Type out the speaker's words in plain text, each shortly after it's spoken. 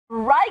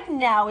Right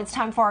now, it's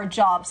time for our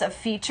Jobs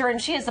feature, and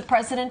she is the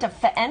president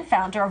and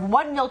founder of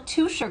One Milk,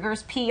 Two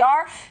Sugars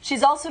PR.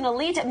 She's also an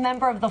elite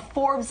member of the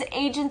Forbes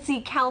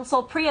Agency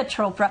Council. Priya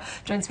Chopra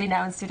joins me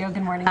now in studio.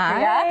 Good morning,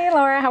 Priya. Hi,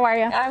 Laura. How are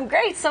you? I'm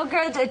great. So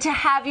good to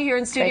have you here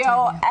in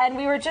studio. And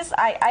we were just,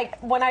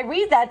 when I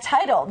read that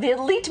title, an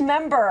elite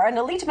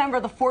member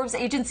of the Forbes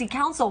Agency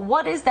Council,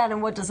 what is that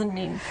and what does it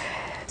mean?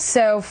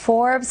 So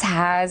Forbes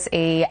has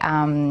a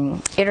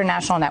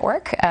international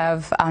network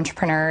of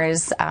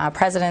entrepreneurs,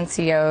 presidents,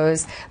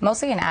 CEOs,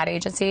 mostly in ad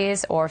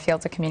agencies or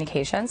fields of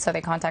communication. So they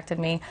contacted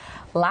me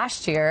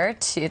last year.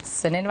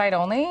 It's an invite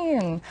only,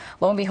 and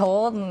lo and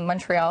behold, in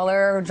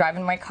Montreal,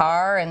 driving my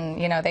car,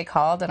 and they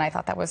called, and I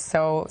thought that was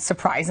so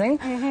surprising.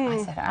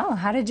 I said, "Oh,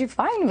 how did you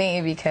find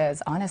me?"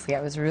 Because honestly,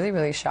 I was really,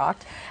 really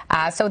shocked.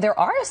 So there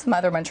are some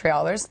other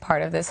Montrealers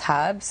part of this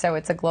hub. So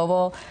it's a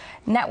global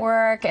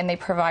network, and they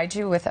provide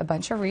you with a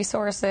bunch of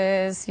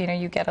resources.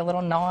 You get a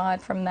little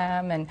nod from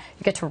them, and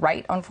you get to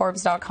write on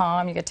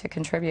Forbes.com. You get to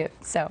contribute.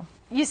 So.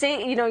 You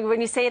say, when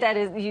you say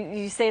that,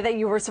 you say that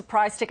you were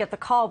surprised to get the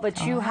call,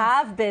 but you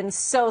have been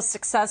so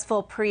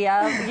successful,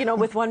 Priya,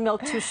 with One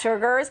Milk, Two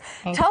Sugars.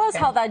 Tell us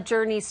how that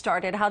journey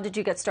started. How did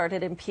you get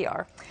started in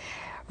PR?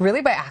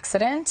 Really by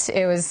accident.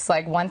 It was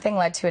like one thing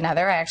led to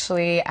another. I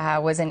actually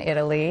was in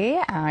Italy,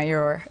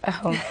 your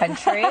home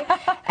country,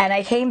 and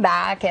I came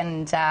back,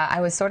 and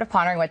I was sort of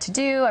pondering what to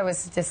do. I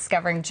was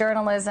discovering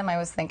journalism. I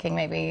was thinking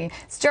maybe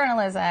it's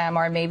journalism,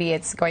 or maybe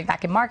it's going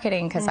back in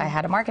marketing, because I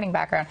had a marketing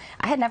background.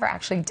 I had never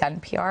actually done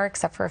PR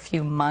except for a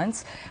few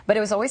months, but it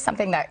was always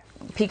something that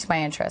piqued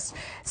my interest.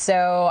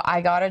 So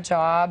I got a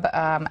job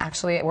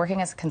actually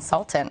working as a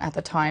consultant at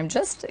the time,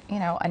 just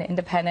an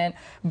independent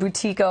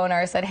boutique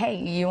owner said, "Hey,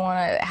 you want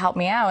to help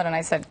me out?" And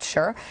I said,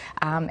 "Sure."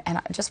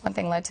 And just one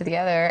thing led to the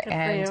other,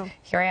 and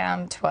here I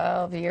am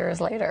 12 years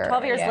later.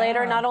 12 years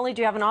later, not only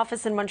do you have an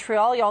office in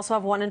Montreal, you also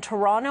have one in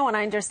Toronto, and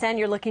I understand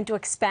you're looking to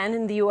expand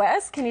in the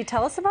U.S. Can you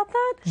tell us about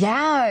that?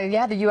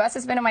 Yeah, the U.S.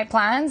 has been in my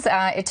plans.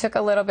 It took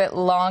a little bit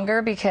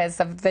longer because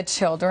of the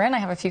children. I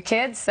have a few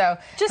kids, so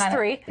just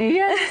three.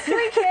 Yes.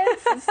 3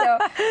 kids. So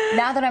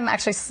now that I'm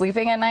actually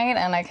sleeping at night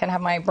and I can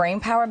have my brain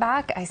power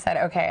back, I said,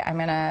 okay, I'm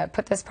going to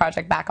put this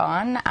project back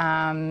on.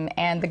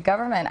 And the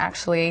government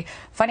actually,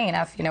 funny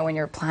enough, when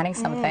you're planning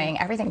something,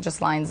 everything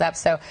just lines up.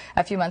 So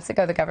a few months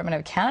ago, the government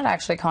of Canada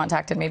actually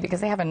contacted me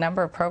because they have a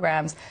number of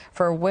programs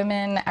for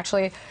women.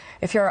 Actually,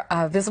 if you're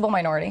a visible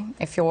minority,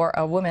 if you're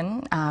a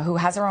woman who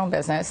has her own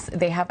business,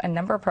 they have a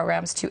number of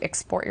programs to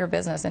export your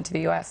business into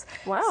the U.S.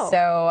 Wow.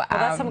 So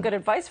that's some good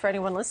advice for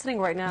anyone listening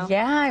right now.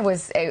 Yeah,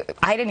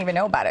 I didn't even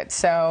know about it.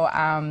 So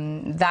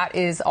that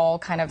is all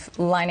kind of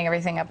lining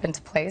everything up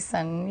into place,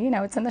 and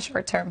it's in the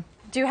short term.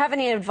 Do you have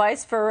any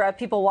advice for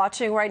people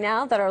watching right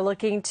now that are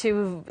looking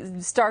to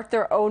start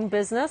their own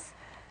business?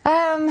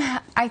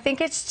 I think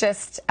it's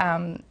just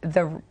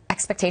the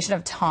expectation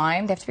of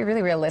time. They have to be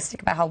really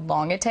realistic about how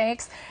long it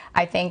takes.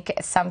 I think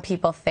some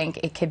people think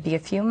it could be a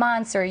few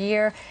months or a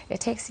year.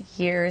 It takes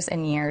years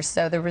and years.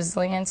 So the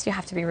resilience, you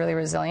have to be really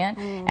resilient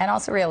and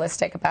also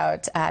realistic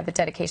about the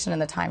dedication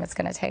and the time it's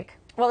going to take.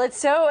 Well, it's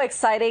so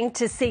exciting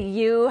to see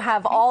you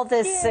have all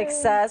this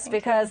success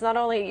because not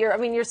only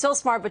you're so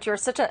smart, but you're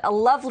such a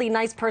lovely,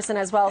 nice person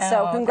as well.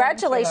 So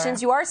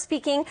congratulations. You are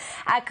speaking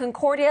at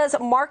Concordia's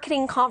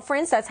marketing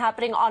conference that's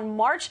happening on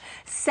March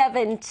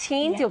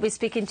 17th. You'll be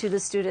speaking to the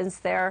students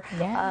there.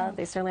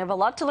 They certainly have a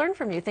lot to learn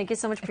from you. Thank you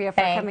so much, Priya,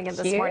 for coming in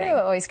this morning.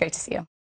 Always great to see you.